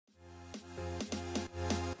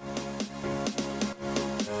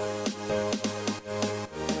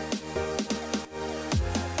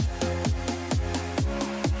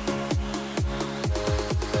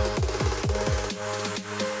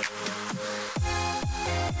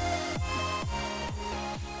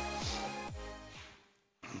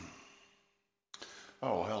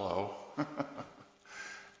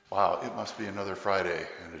Wow, it must be another Friday,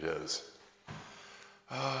 and it is.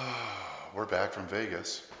 We're back from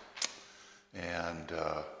Vegas, and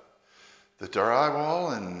the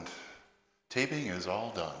drywall and taping is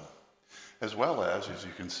all done, as well as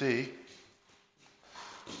you can see,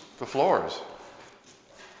 the floors.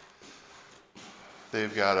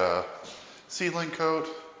 They've got a ceiling coat,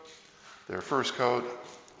 their first coat,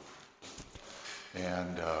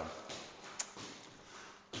 and I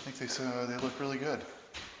think they look really good.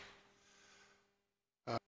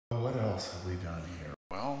 What else have we done here?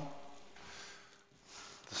 Well,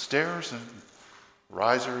 the stairs and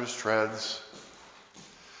risers, treads,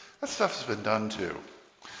 that stuff's been done too.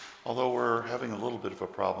 Although we're having a little bit of a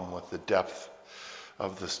problem with the depth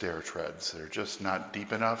of the stair treads. They're just not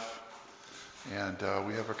deep enough. And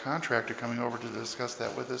we have a contractor coming over to discuss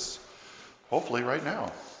that with us, hopefully right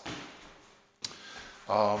now.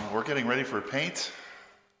 We're getting ready for paint.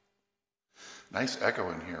 Nice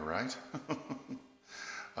echo in here, right?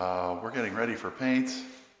 We're getting ready for paint.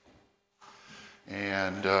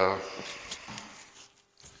 And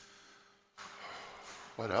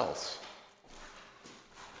what else?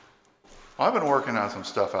 Well, I've been working on some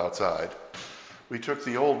stuff outside. We took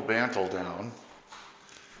the old mantle down,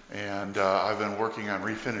 and I've been working on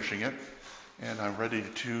refinishing it, and I'm ready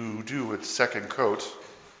to do its second coat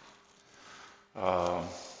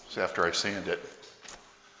after I sand it.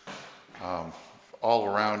 All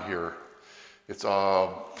around here, it's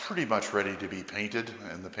pretty much ready to be painted,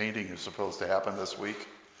 and the painting is supposed to happen this week.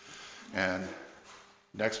 And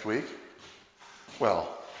next week,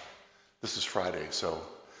 well, this is Friday, so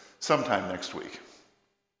sometime next week.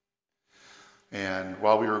 And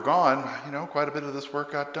while we were gone, you know, quite a bit of this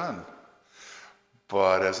work got done.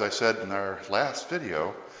 But as I said in our last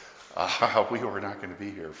video, we were not going to be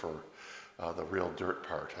here for the real dirt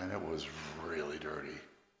part, and it was really dirty.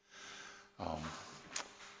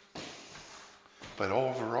 But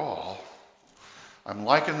overall, I'm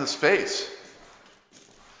liking the space.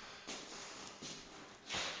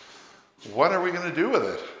 What are we going to do with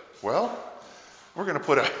it? Well, we're going to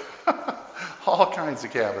put all kinds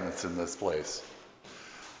of cabinets in this place.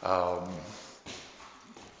 Well,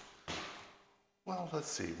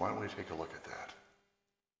 let's see. Why don't we take a look at that?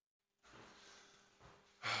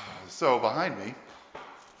 So behind me,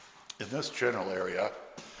 in this general area,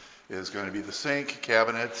 is going to be the sink,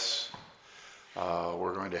 cabinets.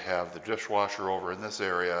 We're going to have the dishwasher over in this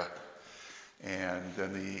area, and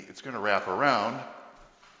then it's going to wrap around.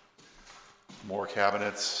 More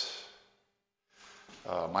cabinets,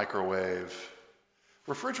 microwave.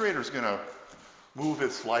 Refrigerator is going to move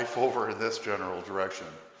its life over in this general direction.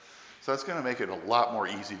 So that's going to make it a lot more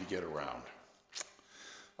easy to get around.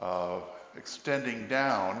 Extending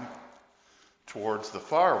down towards the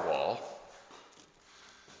far wall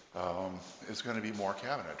is going to be more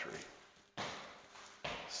cabinetry.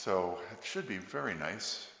 So it should be very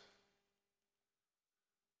nice.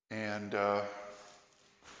 And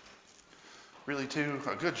really do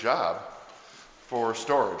a good job for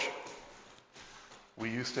storage. We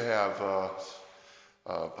used to have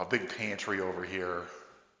a big pantry over here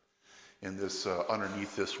in this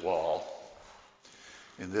underneath this wall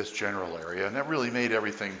in this general area, and that really made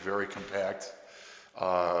everything very compact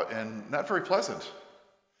and not very pleasant.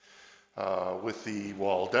 With the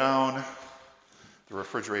wall down, the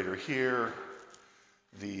refrigerator here,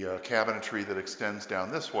 the cabinetry that extends down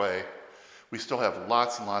this way, we still have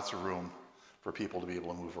lots and lots of room for people to be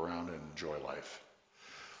able to move around and enjoy life.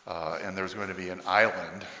 And there's going to be an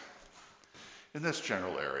island in this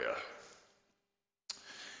general area.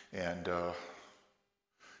 And you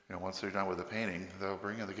know, once they're done with the painting, they'll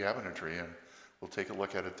bring in the cabinetry and we'll take a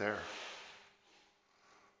look at it there.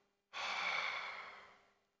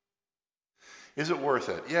 Is it worth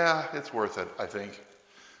it? Yeah, it's worth it, I think.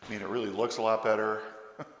 I mean, it really looks a lot better.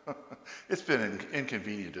 It's been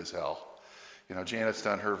inconvenient as hell. You know, Janet's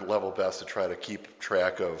done her level best to try to keep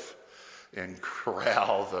track of and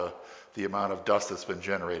corral the amount of dust that's been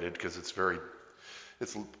generated, because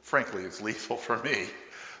frankly, it's lethal for me.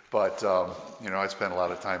 But, you know, I spent a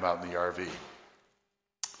lot of time out in the RV.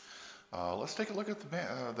 Let's take a look at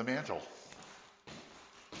the mantle.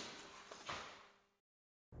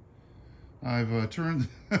 I've turned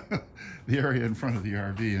the area in front of the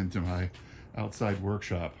RV into my outside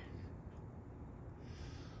workshop.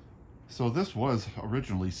 So this was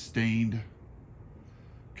originally stained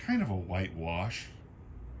kind of a whitewash.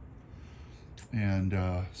 And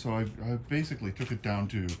so I basically took it down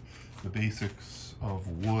to the basics of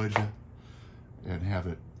wood and have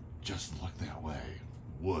it just look that way.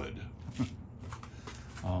 Wood.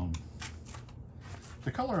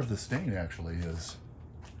 The color of the stain actually is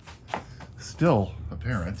still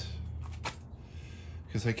apparent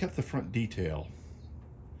because I kept the front detail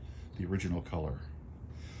the original color.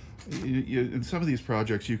 In some of these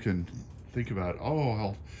projects you can think about, oh,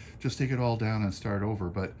 I'll just take it all down and start over,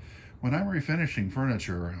 but when I'm refinishing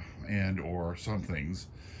furniture and or some things,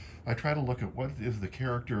 I try to look at what is the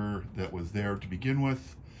character that was there to begin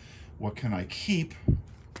with, what can I keep,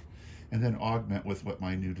 and then augment with what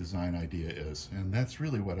my new design idea is. And that's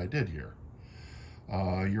really what I did here.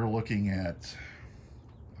 You're looking at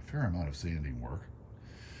a fair amount of sanding work.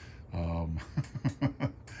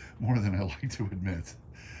 More than I like to admit.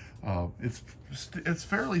 It's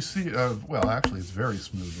fairly, well, actually it's very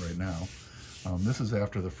smooth right now. This is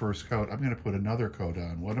after the first coat. I'm going to put another coat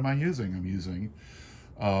on. What am I using? I'm using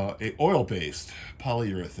a oil-based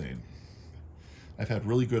polyurethane. I've had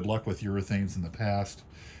really good luck with urethanes in the past,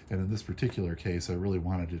 and in this particular case I really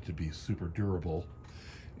wanted it to be super durable,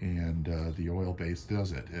 and the oil-based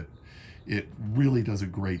does it. It really does a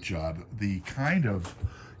great job. The kind of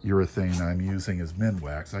urethane I'm using is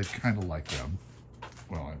Minwax. I kind of like them.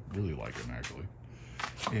 Well, I really like them actually.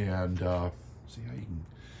 And see how you can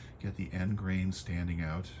get the end grain standing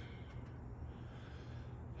out.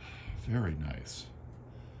 Very nice.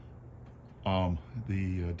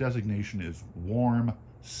 The designation is warm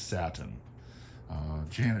satin.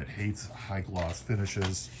 Janet hates high gloss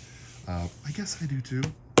finishes. I guess I do too.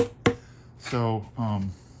 So,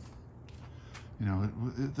 you know,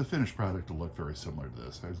 the finished product will look very similar to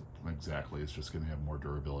this. Exactly, it's just going to have more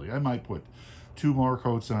durability. I might put 2 more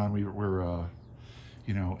coats on. We're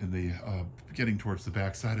you know, in the getting towards the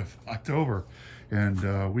backside of October,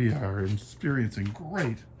 and we are experiencing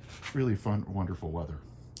great, really fun, wonderful weather,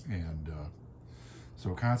 and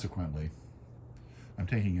so consequently, I'm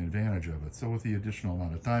taking advantage of it. So with the additional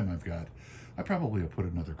amount of time I've got, I probably will put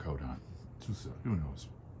another coat on. Who knows?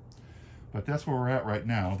 But that's where we're at right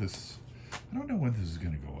now. I don't know when this is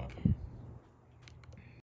going to go up.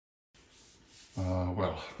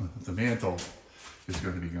 Well, the mantle is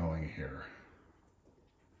going to be going here.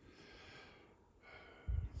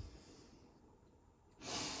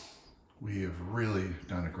 We have really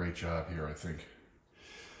done a great job here, I think,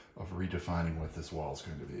 of redefining what this wall is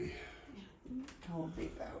going to be. Yeah, it'll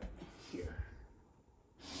be about here.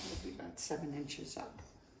 It'll be about 7 inches up.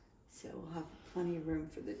 So we'll have plenty of room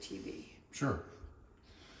for the TV. Sure.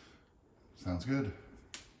 Sounds good.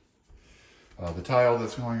 The tile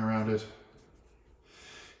that's going around it,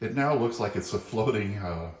 it now looks like it's a floating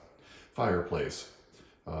fireplace.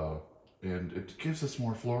 And it gives us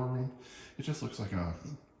more floor room. It just looks like a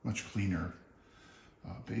much cleaner,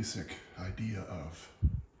 basic idea of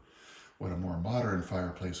what a more modern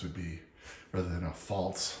fireplace would be, rather than a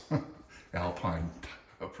false alpine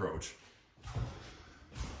approach.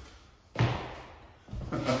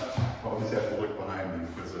 Always have to look behind me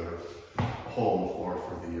because there's a hole in the floor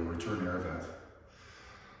for the return air vent.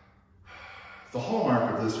 The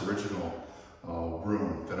hallmark of this original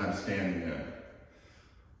room that I'm standing in,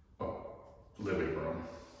 living room,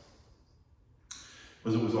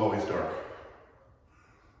 was it was always dark.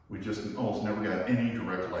 We just almost never got any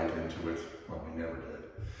direct light into it. Well, we never did.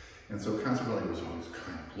 And so consequently it was always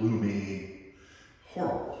kind of gloomy,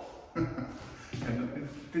 horrible. And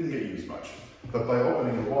it didn't get used much. But by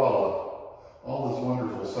opening the wall, all this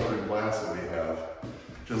wonderful southern glass that we have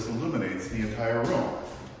just illuminates the entire room.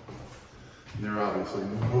 And there are obviously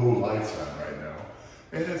no lights on right now.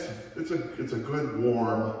 And it's a good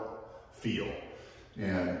warm feel.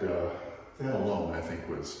 And that alone, I think,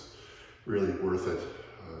 was really worth it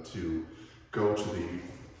to go to the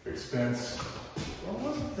expense. Well, it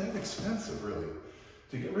wasn't that expensive, really.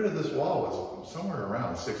 To get rid of this wall was somewhere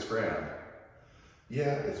around $6 grand.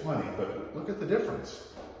 Yeah, it's money, but look at the difference.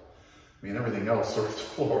 I mean, everything else sort of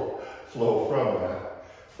flow from that,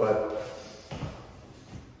 but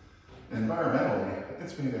environmentally,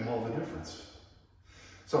 it's made a hell of a difference.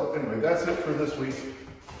 So anyway, that's it for this week.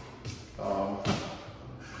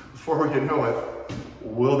 Before you know it,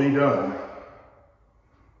 we'll be done.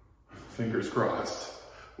 Fingers crossed.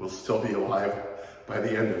 We'll still be alive by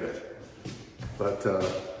the end of it. But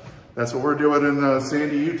that's what we're doing in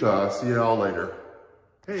Sandy, Utah. See you all later.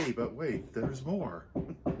 Hey, but wait, there's more.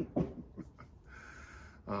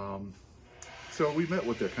 So we met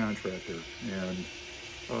with their contractor, and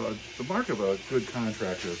the mark of a good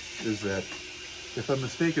contractor is that if a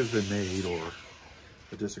mistake has been made, or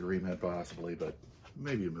a disagreement possibly, but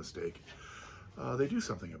maybe a mistake, they do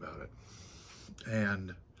something about it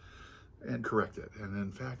and correct it. And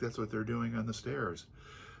in fact, that's what they're doing on the stairs.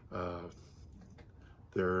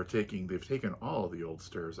 They've taken all of the old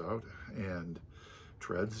stairs out, and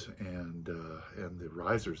treads, and the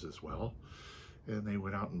risers as well, and they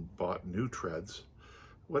went out and bought new treads.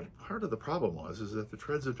 What part of the problem was is that the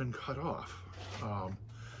treads had been cut off.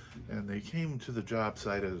 And they came to the job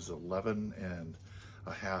site as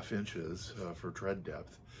 11.5 inches for tread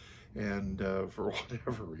depth. And for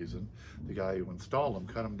whatever reason, the guy who installed them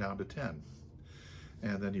cut them down to 10.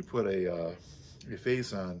 And then you put a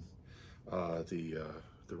face on the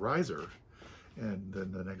riser, and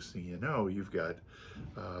then the next thing you know, you've got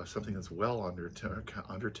something that's well under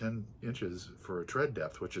 10 inches for a tread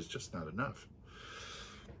depth, which is just not enough.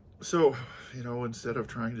 So, you know, instead of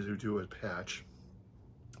trying to do a patch,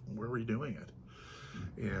 we're redoing it.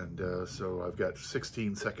 And so I've got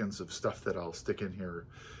 16 seconds of stuff that I'll stick in here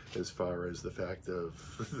as far as the fact of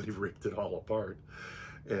they ripped it all apart.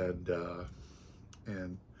 And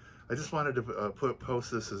I just wanted to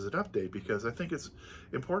post this as an update because I think it's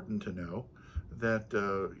important to know that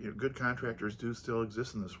you know, good contractors do still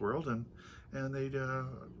exist in this world, and they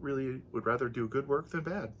really would rather do good work than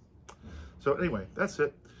bad. So anyway, that's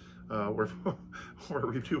it. We're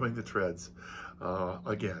redoing the treads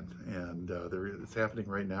again, and it's happening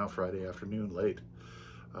right now, Friday afternoon, late,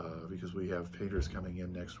 because we have painters coming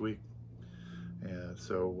in next week. And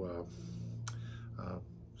so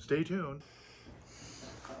stay tuned.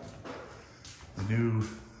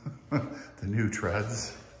 The new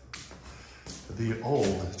treads, the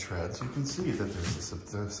old treads, you can see that there's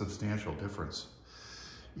a substantial difference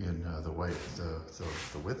in the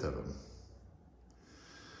width of them.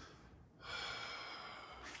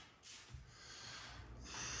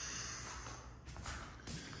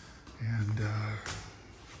 And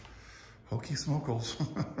hokey smokles.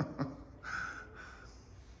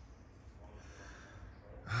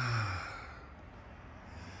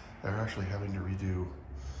 They're actually having to redo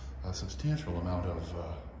a substantial amount of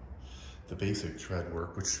the basic tread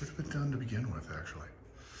work, which should have been done to begin with, actually.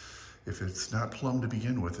 If it's not plumb to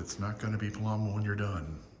begin with, it's not going to be plumb when you're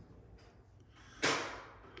done.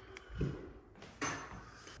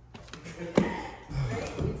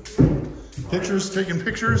 Pictures? Taking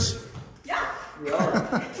pictures? Yeah. We are.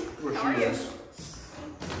 How are you?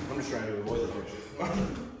 I'm just trying to avoid the pictures.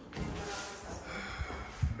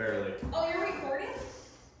 Barely. Oh, you're recording?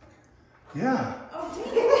 Yeah. Oh,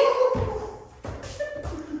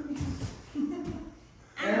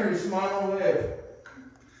 Harry, smile away.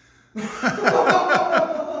 That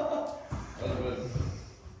was good.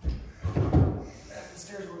 The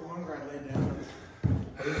stairs were longer, I laid down.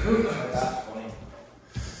 That's funny.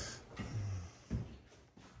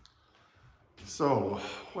 So,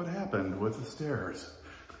 what happened with the stairs?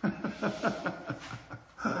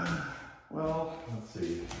 Well, let's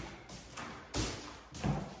see.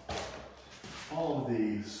 All of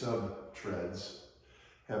the sub treads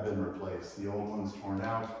have been replaced. The old ones torn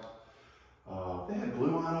out. They had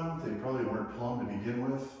glue on them. They probably weren't plumb to begin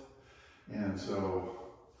with. And so,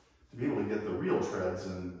 to be able to get the real treads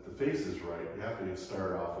and the faces right, you have to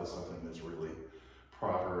start off with something that's really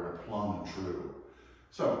proper and plumb and true.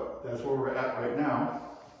 So that's where we're at right now.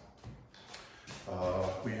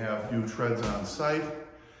 We have new treads on site,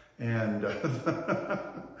 and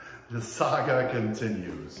the saga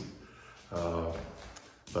continues.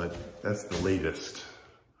 But that's the latest.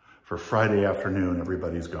 For Friday afternoon,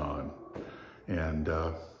 everybody's gone. And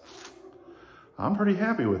I'm pretty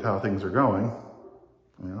happy with how things are going.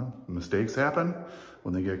 You know, mistakes happen.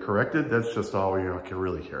 When they get corrected, that's just all you can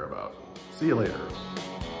really care about. See you later.